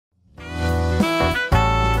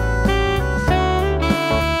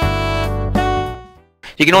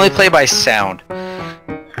You can only play by sound.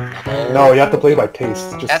 No, you have to play by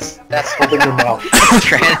taste. Just That's open your mouth.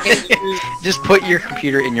 Just put your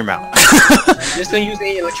computer in your mouth. Just don't use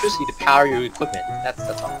any electricity to power your equipment. That's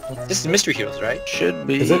all. This is Mystery Heroes, right? Should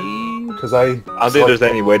be. Is it? Because I don't think there's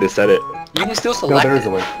any way to set it. You can still No, select there is a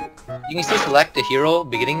it. way. You can still select the hero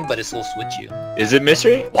beginning, but it'll switch you. Is it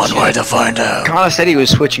mystery? One way to find out. Kana said he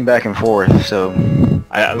was switching back and forth, so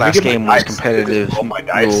last game was competitive All my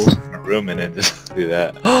dice rules. in a room and then just do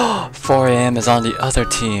that. 4 a.m. is on the other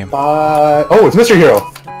team. Oh, it's Mystery Hero.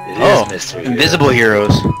 It is mystery. Invisible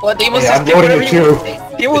heroes. Well, they must Yeah, just I'm pick loading whatever it you too.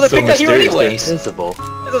 want. They will pick that hero anyways. It Invisible.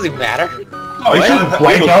 doesn't even matter. Oh, You should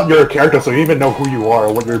blank out your character so you even know who you are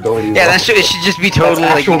or what your abilities Yeah, are. it should just be totally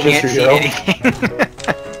like you actual can't mystery see hero. anything.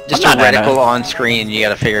 Just a I'm not reticle gonna. on screen, you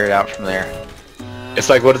gotta figure it out from there. It's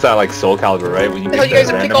like, what is that, like Soul Calibur, right? When you What the hell, pick you guys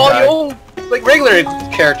the pick random all guy. your own, like, regular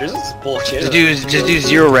characters. This is bullshit. Just do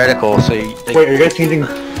zero reticle, so you, Wait, are you guys changing?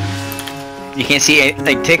 you can't see any,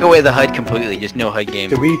 like take away the HUD completely, just no HUD game.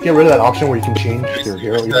 Did we get rid of that option where you can change your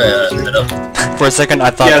hero? For a second,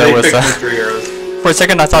 I thought Yeah, there they was. picked Mystery Heroes. For a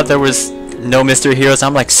second, I thought there was no Mystery Heroes.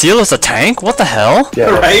 I'm like, Seal's a tank? What the hell? Yeah,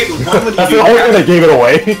 Right? Why would that's you the do only that? thing that gave it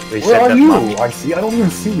away. They Where said are that you? mommy. I see. I don't even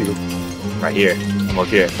see you. Right here. I'm over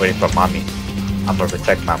here, waiting for mommy. I'm gonna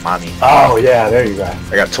protect my mommy. Oh yeah, there you go.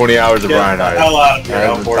 I got 20 hours of Get the Reinhardt. hell out of here, That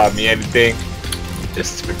hasn't Alford. taught me anything.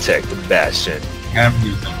 Just to protect the Bastion. I'm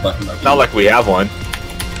using button. Not like we have one.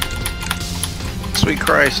 Sweet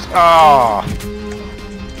Christ. Oh.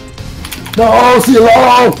 No,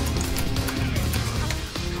 CeeLo!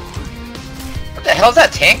 What the hell's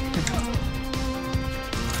that tank?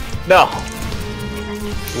 No.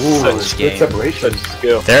 Ooh, Such good game. separation. Such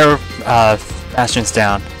skill. Their Bastion's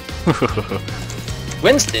down.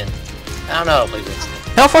 Winston. I don't know how to play Winston.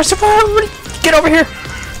 Hellfire Support! Get over here!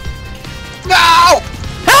 No!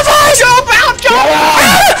 Hellfire! Jump out! Jump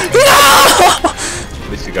out! No! At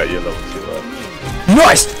least you got your level 2 up.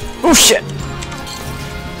 Nice! Oh shit!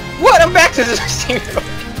 What? I'm back to this hero.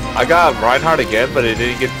 I got Reinhardt again, but it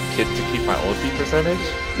didn't get kid to keep my ulti percentage.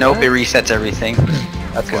 Nope, it resets everything.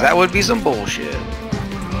 That's Because that would be some bullshit.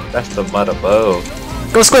 That's the mud above.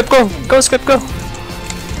 Go Squib, go! Go Squib, go!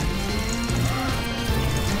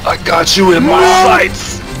 I got you in my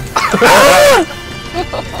sights.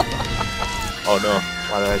 Oh no!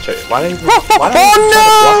 Why did I try? Why did I? Why did I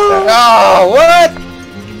Oh, what?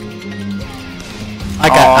 I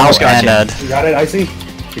got almost got you. out-ended. You got it, Icy?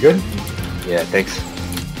 You good? Yeah, thanks.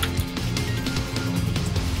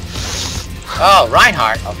 Oh,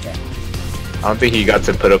 Reinhardt. Okay. I don't think he got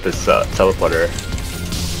to put up his teleporter.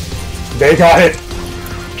 They got it.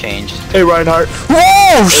 Changed. Hey Reinhardt.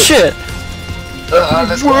 Whoa, shit!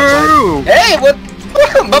 Woo! Hey, what?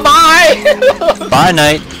 Bye-bye! Bye,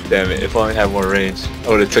 Knight. Damn it! If only I had more range, I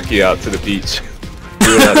would have took you out to the beach. We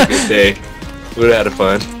would have had a good day. We would have had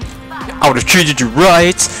fun. I would have treated you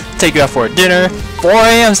right. Take you out for a dinner. 4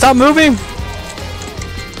 a.m. Stop moving.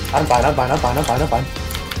 I'm fine, I'm fine, I'm fine, I'm fine, I'm fine.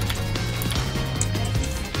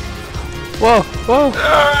 Whoa, whoa.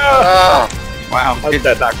 Wow. How did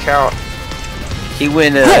that not count? He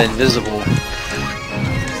went invisible.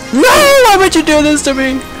 No! Why would you do this to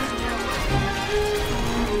me?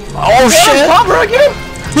 Oh shit! Bomber again?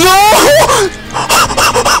 No!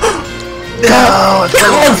 No!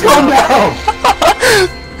 Let's calm down!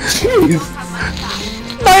 Jeez!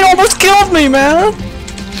 Knight almost killed me, man!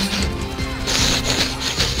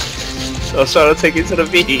 I was trying to take you to the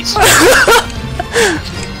beach.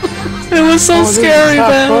 It was so scary,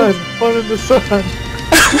 man. Fun in the sun.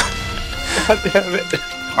 God damn it.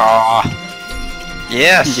 Aw.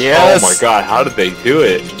 Yes. Yes. Oh my god, how did they do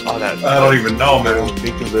it? Oh, that I don't even know, man.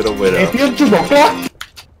 sneaky little widow. APM to the fuck?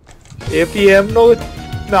 APM no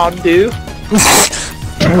Mountain Dew.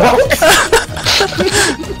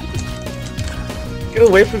 Get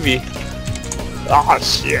away from me. Oh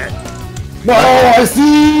shit. No, I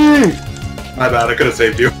see! My bad, I could have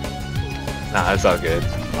saved you. Nah, it's all good.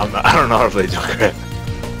 I don't know how to play Joker.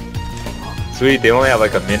 Sweet, they only have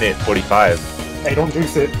like a minute 45. Hey, don't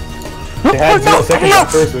jinx it. They had 0 seconds at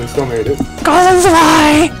first and still made it. Go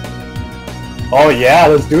fly! Oh yeah,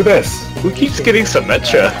 let's do this. Who keeps getting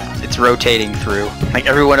Symmetra? It's rotating through. Like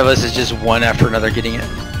every one of us is just one after another getting it.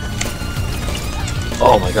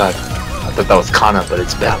 Oh my god. I thought that was Kana, but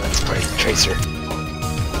it's balanced by Tracer.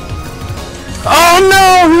 Oh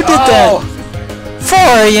no! Who did that? 4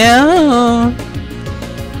 a.m.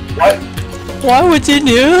 What? Why would you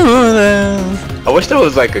do that? I wish there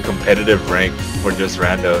was like a competitive rank for just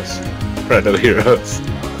randos. Rando heroes.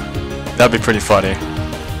 That'd be pretty funny.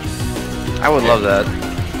 I would love that.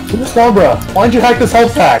 Who's Sombra? Why don't you hack this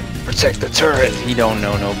health pack? Protect the turret. He don't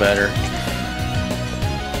know no better.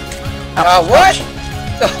 What?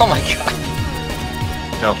 Oh my god.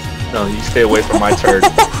 No, you stay away from my turd.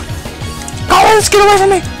 Collins, get away from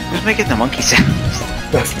me! Who's making the monkey sounds?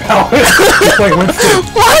 That's Alex. Like Winston.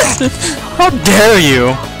 What? How dare you?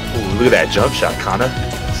 Ooh, look at that jump shot, Kana.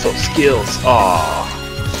 So skills.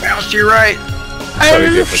 Aw. Bounced you right. Sorry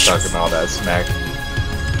dude for talking all that smack.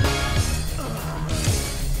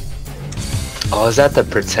 Oh, is that the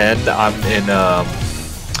pretend I'm in Ow!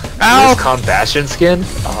 BlizzCon Bastion skin?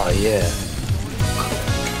 Oh yeah.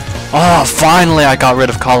 Oh, finally I got rid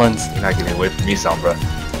of Collins. You're not getting away from me, Sombra.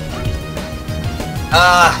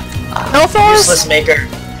 No force! Useless maker.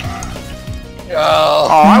 Oh,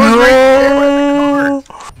 Oh. I was right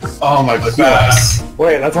there. Oh my goodness.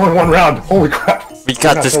 Wait, that's only one round. Holy crap. We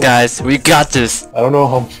got this, guys. We got this. I don't know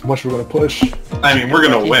how much we're gonna push. I mean, we're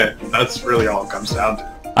gonna win. That's really all it comes down to.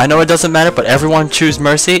 I know it doesn't matter, but everyone choose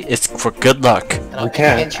Mercy. It's for good luck. We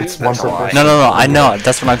can't. It's one per person. No. I know.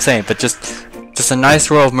 That's what I'm saying. But just a nice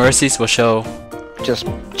row of Mercies will show. Just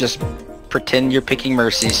pretend you're picking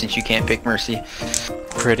Mercy since you can't pick Mercy.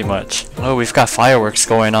 Pretty much. Oh, we've got fireworks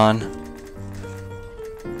going on.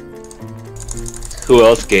 Who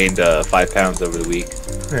else gained 5 pounds over the week?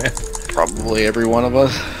 Probably every one of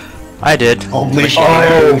us. I did. Only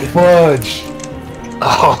Oh, fudge.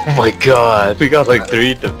 Oh my god. We got like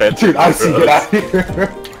 3 defensive. Dude, I see. Get out of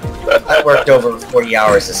here. I worked over 40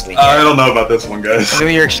 hours this weekend. I don't know about this one, guys. Give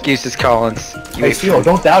me your excuses, Collins. Hey, Seal,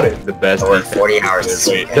 don't doubt it. The best I worked defense 40 hours this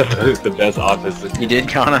Wait, weekend. the best offense. You did,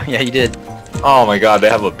 Kana? Yeah, you did. Oh my god, they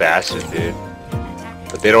have a Bastion, dude.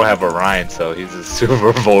 But they don't have Orion, so he's just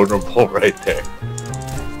super vulnerable right there.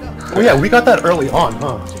 Oh yeah, we got that early on,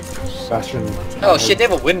 huh? Bastion. Oh shit, they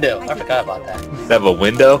have a window. I forgot about that. They have a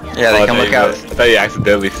window? Yeah, they Oh, can I thought look you out. meant- I thought you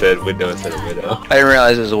accidentally said window instead of widow. I didn't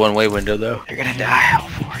realize it was a one-way window, though. You're gonna die,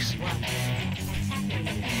 Hellforce.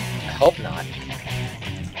 I hope not.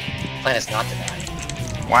 Plan is not to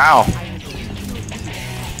die. Wow.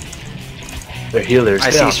 They're healers. I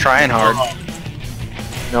see he's trying hard.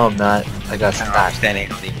 No, I'm not. I got I'm smacked. standing.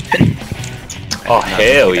 Oh,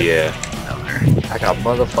 hell yeah. I got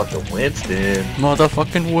motherfucking Winston.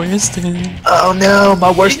 Motherfucking Winston. Oh no,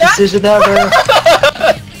 my worst decision ever.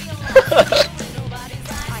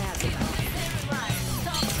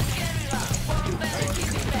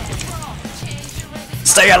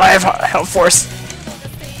 Stay alive, Hellforce.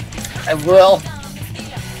 I will.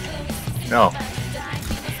 No.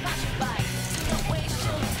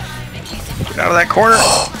 Get out of that corner.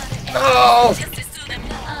 Oh!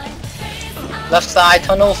 Left side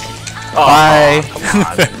tunnels. Oh, Bye. come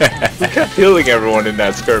on. We kept healing everyone in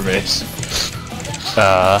that skirmish.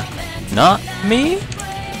 Not me?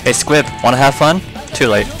 Hey, Squib, wanna have fun? Too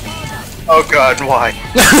late. Oh god, why?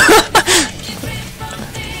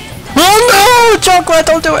 Oh no! Chocolate,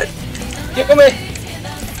 don't do it! Give me.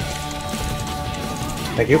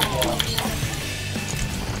 Thank you.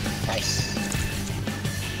 Nice.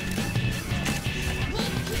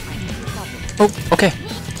 Oh, okay.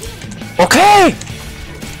 Okay!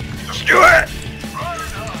 Let's do it!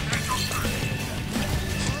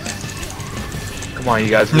 Come on, you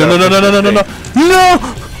guys. No!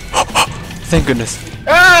 Thank goodness.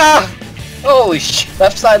 Ah! Holy shit.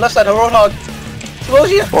 Left side, Roadhog.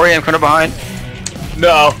 Explosion. 4 AM, coming up behind.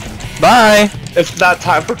 No, Bye! it's not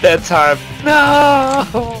time for bedtime. No.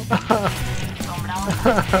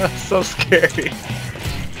 So scary.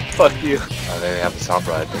 Fuck you. Oh, they have a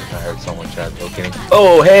Sombra, I think. I heard someone chat looking.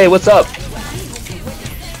 Oh, hey, what's up?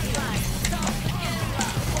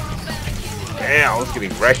 Damn, I was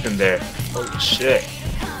getting wrecked in there. Holy shit.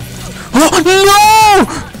 Oh no!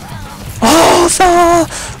 Oh, oh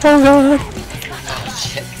god! Oh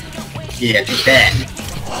shit. Yeah, take that.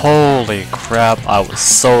 Holy crap, I was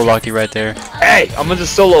so lucky right there. Hey, I'm gonna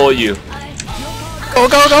just solo you. Go,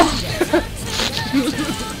 go, go!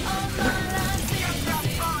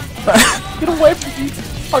 Get away from me,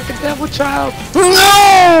 fucking devil child.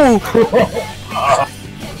 No!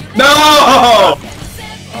 No!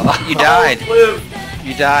 You died.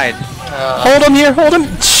 You died. Hold him here, hold him!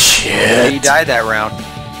 Yeah, Shit! you died that round.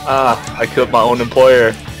 I killed my own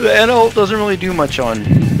employer. The antelope doesn't really do much on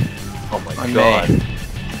Oh my On god. me.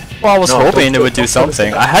 Well, I was No, hoping don't- it would do don't-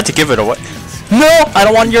 something. I had to give it away. No! I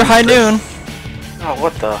don't want your high noon! Oh,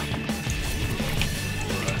 what the?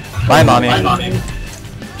 Bye, mommy.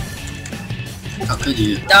 How could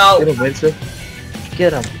you? No! Get him, Winston.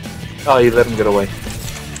 Get him. Oh, you let him get away.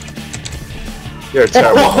 You're a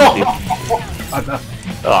terrible monkey.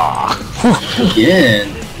 Ah.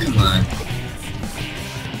 Again. Come on.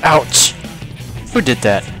 Ouch! Who did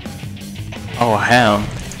that? Oh, Hound.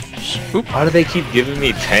 Oop. Why do they keep giving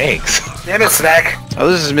me tanks? Damn it, Snack. Oh,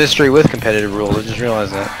 this is mystery with competitive rules. I just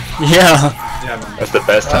realized that. Yeah. Yeah, man. That's the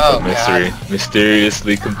best type Oh, of mystery. God.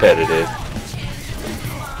 Mysteriously competitive.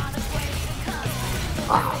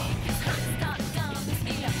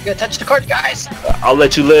 You gotta touch the card, guys. I'll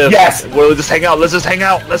let you live. Yes. We'll just hang out. Let's just hang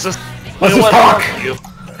out. Let's just talk. You.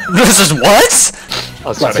 This is what? I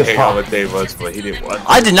was Let's trying to just hang talk. out with Dave once, but he didn't want.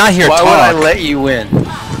 I did not hear Why talk. would I let you win?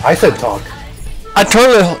 I said talk. I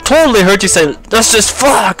totally heard you say, let's just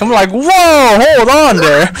fuck. I'm like, whoa, hold on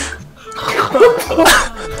there.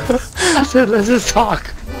 I said, let's just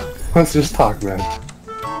talk. Let's just talk, man.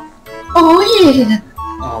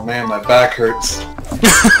 Oh man, my back hurts.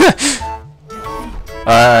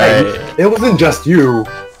 Alright. It wasn't just you.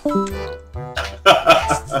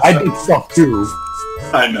 I did stuff too.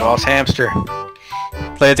 I know. Lost hamster.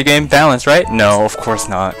 Play the game balanced, right? No, of course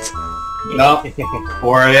not. No.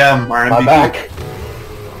 4 a.m. My R&B. back.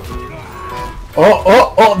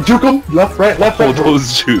 Oh, juke him! Left, right, left, Hold right.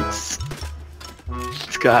 those jukes.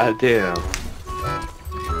 Goddamn.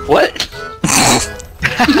 What? That's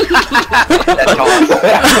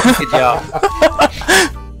awesome. Good job.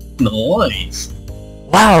 Nice.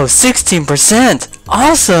 Wow, 16%!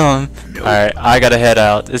 Awesome! Alright, I gotta head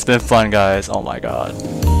out. It's been fun, guys. Oh my god.